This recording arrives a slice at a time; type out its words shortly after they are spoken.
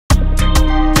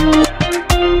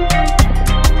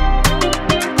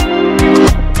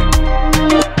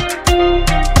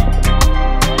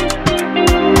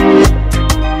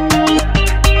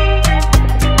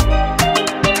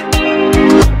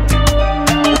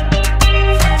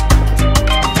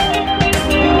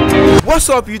What's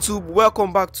up YouTube,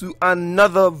 welcome back to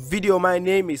another video. My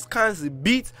name is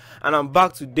KanziiBeats and I'm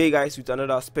back today guys with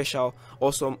another special,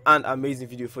 awesome and amazing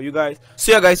video for you guys.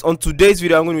 So yeah guys, on today's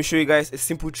video I'm going to show you guys a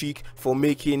simple trick for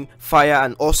making fire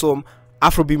and awesome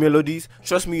Afrobeat melodies.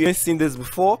 Trust me, you haven't seen this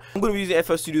before. I'm going to be using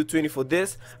FL Studio 20 for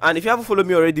this, and if you haven't followed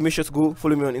me already, make sure to go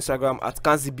follow me on Instagram at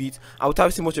KanziiBeats. I will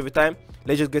have too much of your time.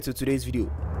 Let's just get to today's video.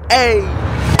 Hey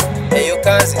you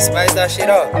Kanzii, spice that shit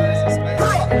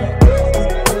up.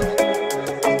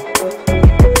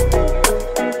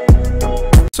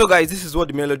 So guys, this is what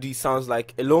the melody sounds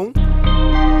like alone.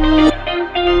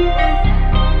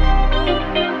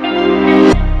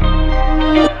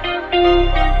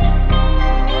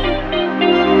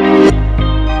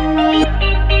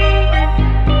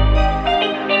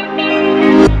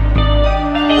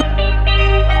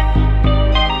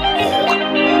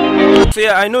 So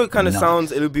yeah, I know it kind of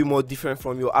sounds a little bit more different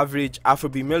from your average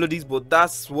Afrobeat melodies, but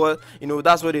that's what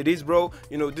that's what it is, bro.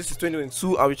 This is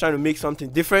 2022 and we're trying to make something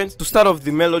different. To start off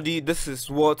the melody, this is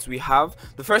what we have.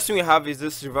 The first thing we have is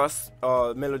this reverse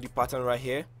melody pattern right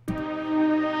here.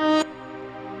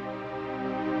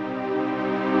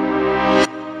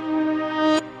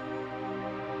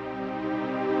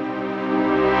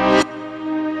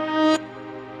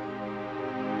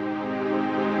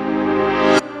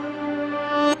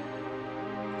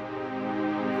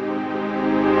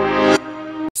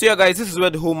 So yeah guys, this is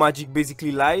where the whole magic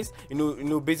basically lies,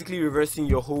 basically reversing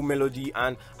your whole melody.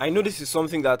 And I know this is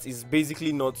something that is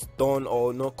basically not done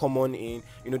or not common in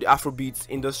the Afrobeats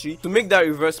industry. To make that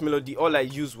reverse melody, all I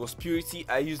used was Purity.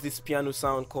 I used this piano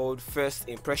sound called First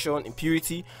Impression in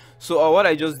Purity. So what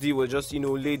I just did was just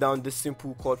lay down this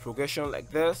simple chord progression like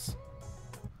this.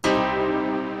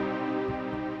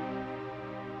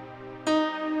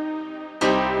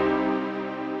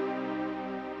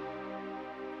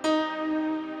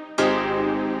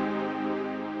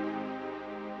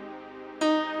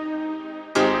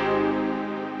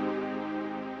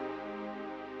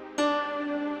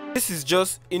 This is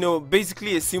just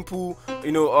basically a simple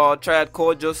triad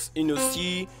chord, just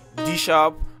C, D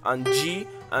sharp and G,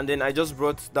 and then I just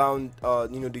brought down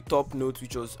the top note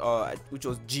which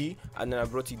was G, and then I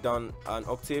brought it down an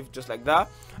octave just like that,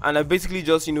 and I basically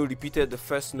just repeated the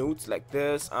first note like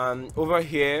this. And over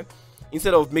here,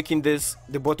 instead of making this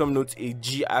the bottom note a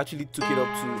G, I actually took it up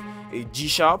to a G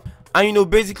sharp. And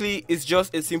basically it's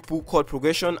just a simple chord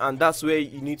progression, and that's where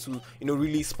you need to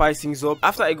really spice things up.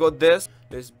 After I got this,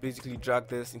 let's basically drag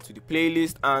this into the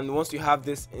playlist. And once you have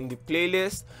this in the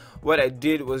playlist, what I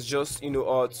did was just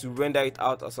to render it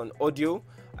out as an audio.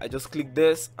 I just clicked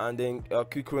this and then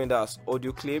quick render as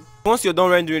audio clip. Once you're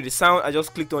done rendering the sound, I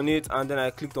just clicked on it and then I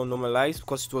clicked on normalize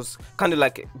because it was kind of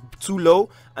like too low,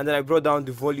 and then I brought down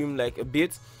the volume like a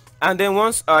bit. And then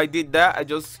once I did that, I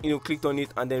just clicked on it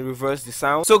and then reversed the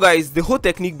sound. So guys, the whole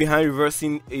technique behind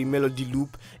reversing a melody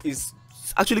loop is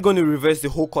actually going to reverse the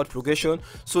whole chord progression.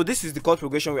 So this is the chord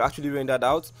progression we actually rendered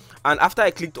out, and after I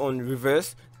clicked on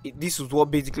reverse, this is what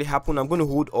basically happened. I'm going to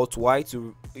hold Alt Y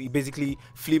to basically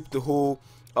flip the whole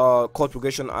chord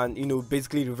progression and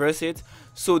basically reverse it.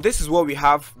 So this is what we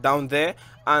have down there,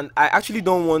 and I actually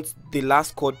don't want the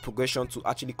last chord progression to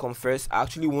actually come first. I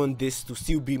actually want this to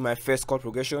still be my first chord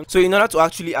progression. So in order to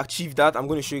actually achieve that, I'm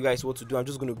going to show you guys what to do. I'm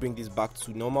just going to bring this back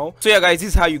to normal. So yeah guys, this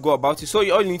is how you go about it. So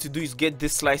all you need to do is get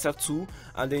this slicer tool,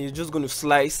 and then you're just going to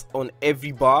slice on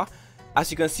every bar. As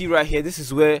you can see right here, this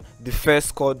is where the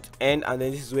first chord end, and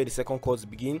then this is where the second chords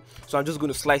begin. So I'm just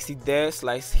going to slice it there,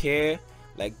 slice here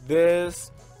like this,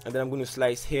 and then I'm going to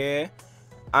slice here.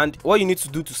 And what you need to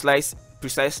do to slice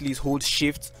precisely is hold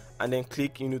shift and then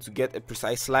click to get a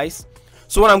precise slice.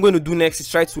 So what I'm going to do next is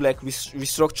try to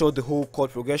restructure the whole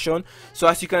chord progression. So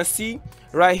as you can see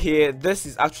right here, this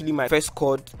is actually my first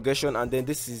chord progression, and then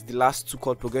this is the last two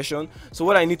chord progression. So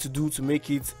what I need to do to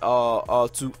make it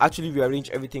to actually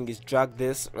rearrange everything is drag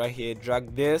this right here,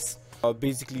 drag this,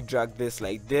 basically drag this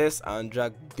like this and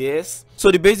drag this.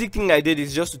 So the basic thing I did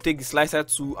is just to take the slicer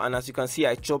tool, and as you can see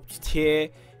I chopped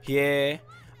it here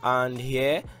and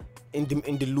here in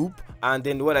the loop. And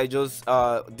then what I just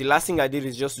the last thing I did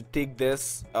is just to take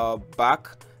this back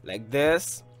like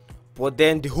this, but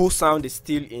then the whole sound is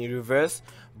still in reverse,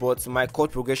 but my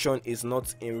chord progression is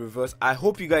not in reverse. I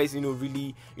hope you guys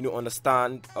really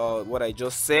understand what I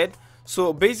just said.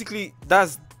 So basically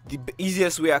that's the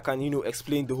easiest way I can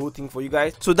explain the whole thing for you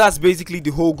guys. So that's basically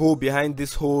the whole goal behind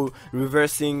this whole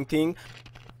reversing thing.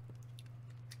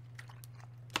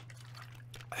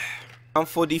 And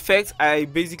for the effects, I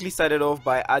basically started off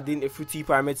by adding a fruity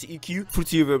parameter EQ,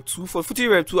 fruity reverb 2. For fruity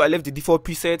reverb 2, I left the default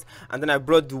preset and then I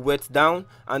brought the wet down.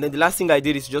 And then the last thing I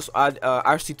did is just add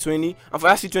RC20. And for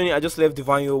RC20, I just left the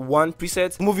Vanyo 1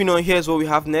 preset. Moving on, here's what we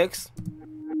have next.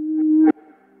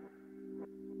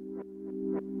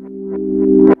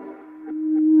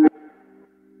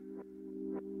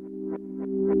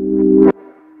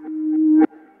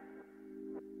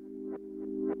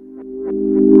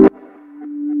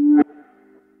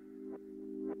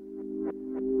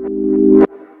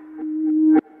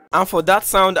 And for that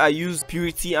sound, I use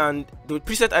Purity, and the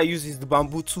preset I use is the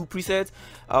Bamboo 2 preset,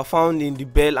 found in the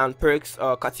Bell and Perks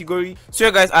category. So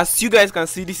yeah guys, as you guys can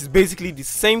see, this is basically the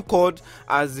same chord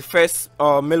as the first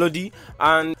melody,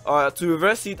 and to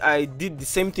reverse it, I did the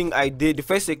same thing I did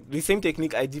the same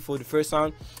technique I did for the first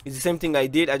sound. It's the same thing I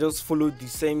did, I just followed the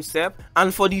same step.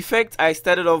 And for the effect, I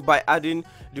started off by adding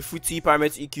the fruity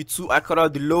parameter EQ2. I cut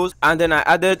out the lows, and then I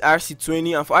added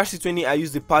RC20, and for RC20 I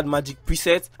used the Pad Magic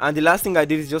preset. And the last thing I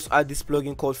did is just add this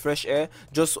plugin called Fresh Air,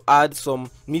 just to add some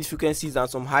mid frequencies and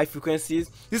some high frequencies.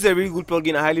 This is a really good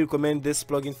plugin. I highly recommend this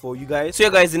plugin for you guys. So yeah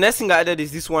guys, the next thing I added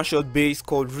is this one shot bass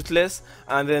called Ruthless,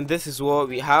 and then this is what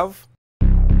we have.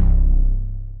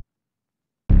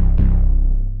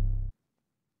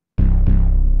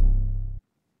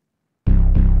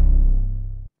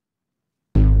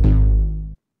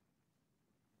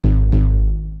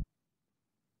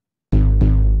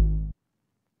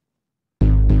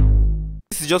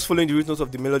 This is just following the root notes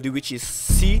of the melody, which is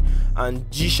C and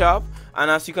G sharp.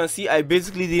 And as you can see, I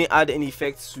basically didn't add any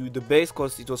effects to the bass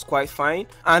because it was quite fine.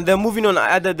 And then moving on, I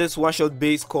added this one shot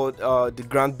bass called the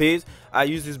grand bass. I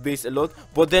use this bass a lot,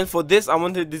 but then for this I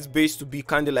wanted this bass to be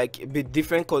kind of like a bit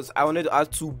different because I wanted to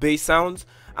add 2 bass sounds.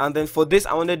 And then for this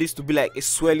I wanted this to be like a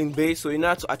swelling bass. So in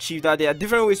order to achieve that, there are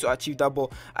different ways to achieve that,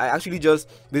 but I actually just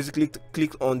basically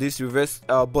clicked on this reverse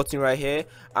button right here,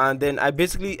 and then I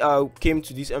basically came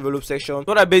to this envelope section.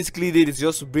 What I basically did is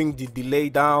just to bring the delay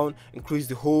down, increase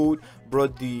the hold,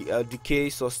 brought the decay,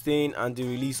 sustain, and the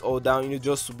release all down, you know,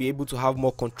 just to be able to have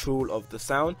more control of the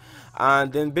sound. And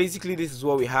then basically this is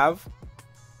what we have.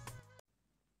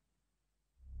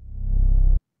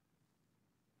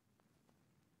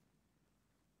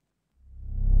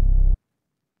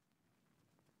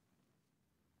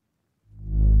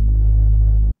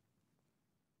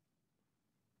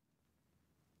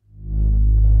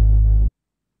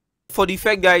 For the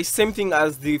effect guys, same thing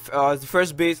as the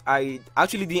first bass. I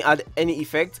actually didn't add any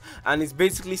effect, and it's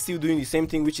basically still doing the same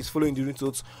thing, which is following the root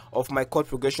notes of my chord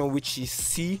progression, which is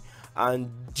C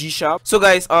and G sharp. So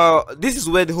guys, this is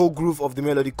where the whole groove of the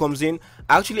melody comes in.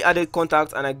 I actually added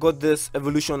contact, and I got this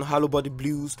Evolution Hollow Body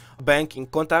Blues bank in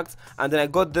contact, and then I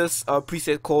got this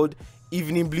preset called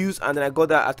Evening Blues, and then I got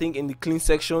that I think in the clean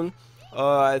section.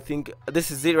 I think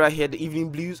this is it right here, the Evening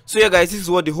Blues. So yeah guys, this is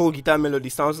what the whole guitar melody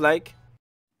sounds like.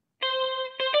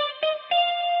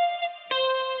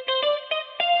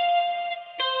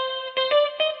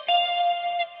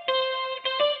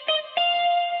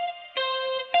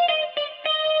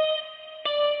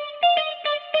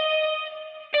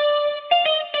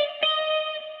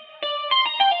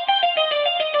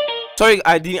 Sorry,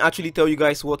 I didn't actually tell you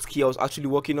guys what key I was actually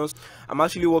working on. I'm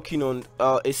actually working on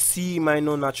a C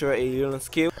minor natural Aeolian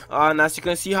scale, and as you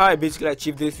can see, how I basically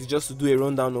achieve this is just to do a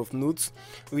rundown of notes,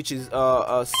 which is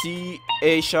C,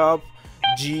 A sharp,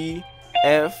 G,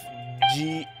 F,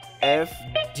 G, F,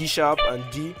 D sharp, and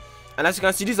D. And as you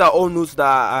can see, these are all notes that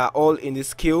are all in the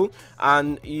scale,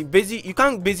 and you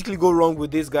can't basically go wrong with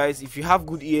this guys. If you have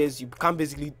good ears, you can't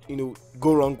basically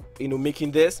go wrong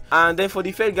making this. And then for the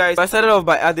effect guys, I started off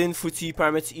by adding fruity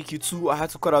parameter EQ2. I had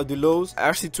to cut out the lows,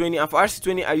 RC20, and for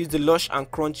RC20 I used the Lush and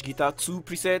Crunch Guitar 2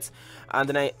 presets, and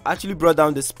then I actually brought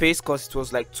down the space because it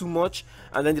was like too much.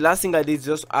 And then the last thing I did is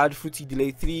just add Fruity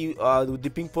Delay 3 with the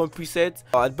ping pong preset.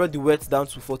 I brought the wet down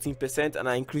to 14%, and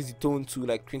I increased the tone to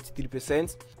like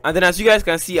 23%. And then as you guys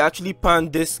can see, I actually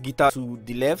panned this guitar to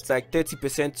the left, like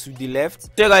 30% to the left. So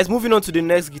yeah guys, moving on to the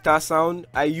next guitar sound,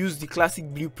 I used the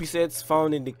classic blue presets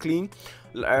found in the clean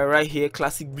right here,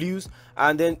 classic blues,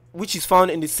 and then which is found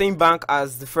in the same bank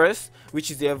as the first,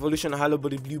 which is the Evolution Hollow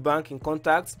Body Blue bank in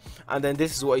contact. And then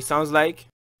this is what it sounds like.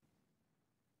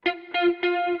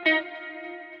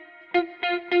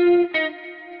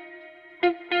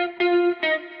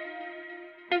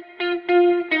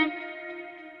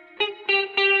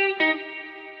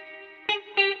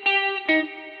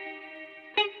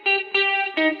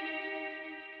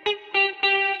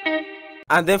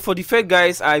 And then for the effect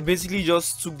guys, I basically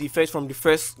just took the effect from the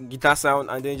first guitar sound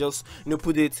and then just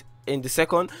put it in the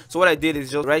second. So what I did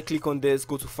is just right click on this,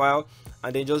 go to file,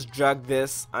 and then just drag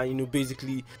this and, you know,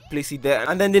 basically place it there.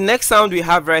 And then the next sound we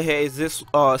have right here is this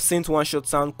synth one shot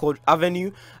sound called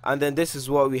Avenue, and then this is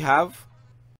what we have.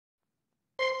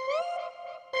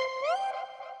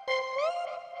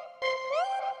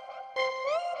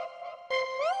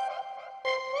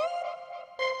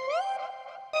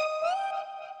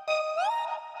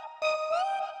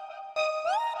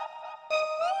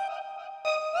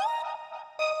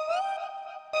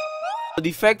 The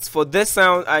effects for this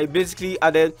sound, I basically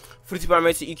added Fruity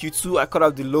Parameter EQ2, I cut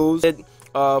out the lows,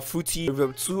 Fruity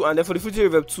Reverb 2, and then for the Fruity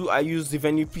Reverb 2 I used the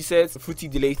venue presets, Fruity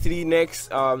Delay 3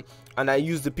 next, and I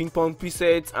used the ping pong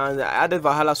preset, and I added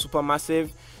Valhalla Supermassive,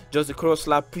 just the chorus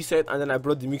slap preset, and then I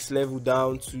brought the mix level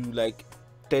down to like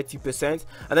 30%.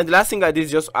 And then the last thing I did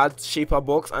is just add shaper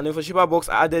box, and then for shaper box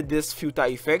I added this filter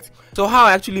effect. So how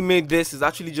I actually made this is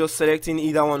actually just selecting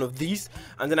either one of these,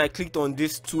 and then I clicked on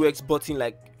this 2x button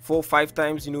like 4 or 5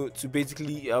 times, you know, to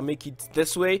basically make it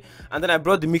this way, and then I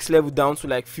brought the mix level down to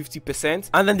like 50%.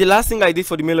 And then the last thing I did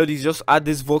for the melody is just add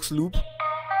this vox loop.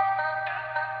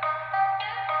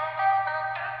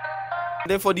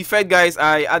 Then for the effect, guys,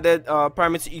 I added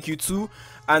parameter EQ2,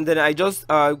 and then I just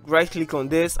right click on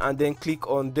this and then click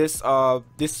on this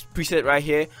this preset right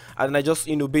here, and then I just,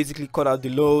 you know, basically cut out the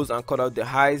lows and cut out the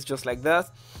highs just like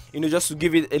that, you know, just to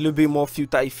give it a little bit more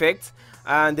filter effect.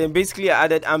 And then basically I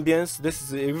added ambience. This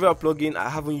is a reverb plugin, I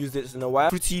haven't used it in a while.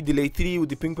 Fruity Delay 3 with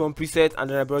the ping pong preset, and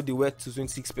then I brought the wet to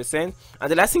 26%.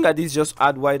 And the last thing I did is just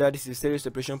add wider. This is a stereo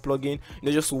separation plugin, you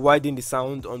know, just to widen the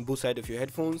sound on both sides of your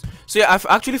headphones. So yeah, I've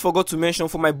actually forgot to mention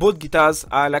for my both guitars,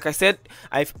 like I said,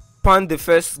 I've panned the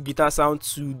first guitar sound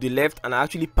to the left, and I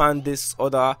actually panned this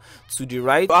other to the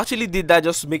right. I actually did that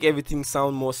just to make everything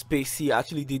sound more spacey. I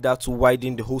actually did that to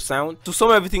widen the whole sound. To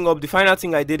sum everything up, the final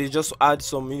thing I did is just add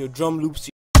some, you know, drum loops.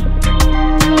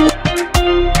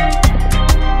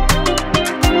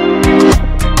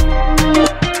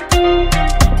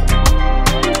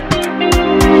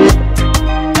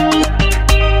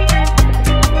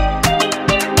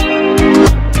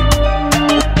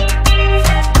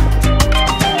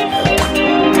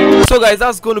 So guys,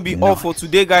 that's going to be all for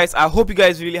today, guys. I hope you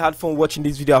guys really had fun watching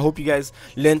this video. I hope you guys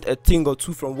learned a thing or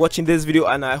two from watching this video,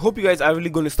 and I hope you guys are really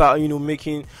going to start, you know,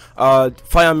 making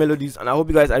fire melodies, and I hope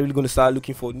you guys are really going to start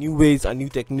looking for new ways and new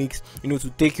techniques, you know, to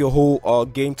take your whole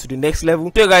game to the next level.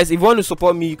 So guys, if you want to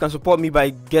support me, you can support me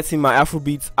by getting my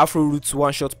Afrobeats Afro Roots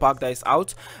one shot pack that is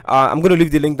out. I'm going to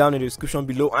leave the link down in the description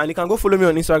below, and you can go follow me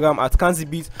on Instagram at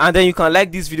KanziiBeats, and then you can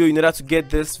like this video in order to get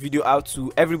this video out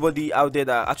to everybody out there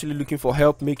that are actually looking for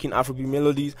help making Afrobeat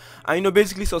melodies. And, you know,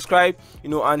 basically subscribe, you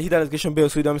know, and hit that notification bell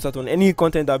so you don't miss out on any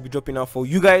content that I'll be dropping out for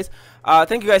you guys.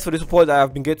 Thank you guys for the support that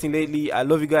I've been getting lately. I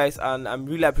love you guys, and I'm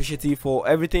really appreciative for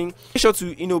everything. Make sure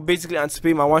to, you know, basically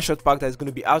anticipate my one shot pack that is going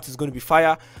to be out. It's going to be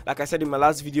fire, like I said in my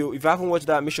last video. If you haven't watched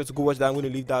that, make sure to go watch that. I'm going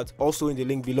to leave that also in the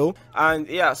link below. And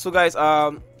yeah, so guys,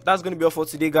 that's going to be all for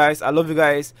today, guys. I love you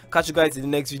guys. Catch you guys in the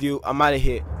next video. I'm out of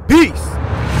here. Peace.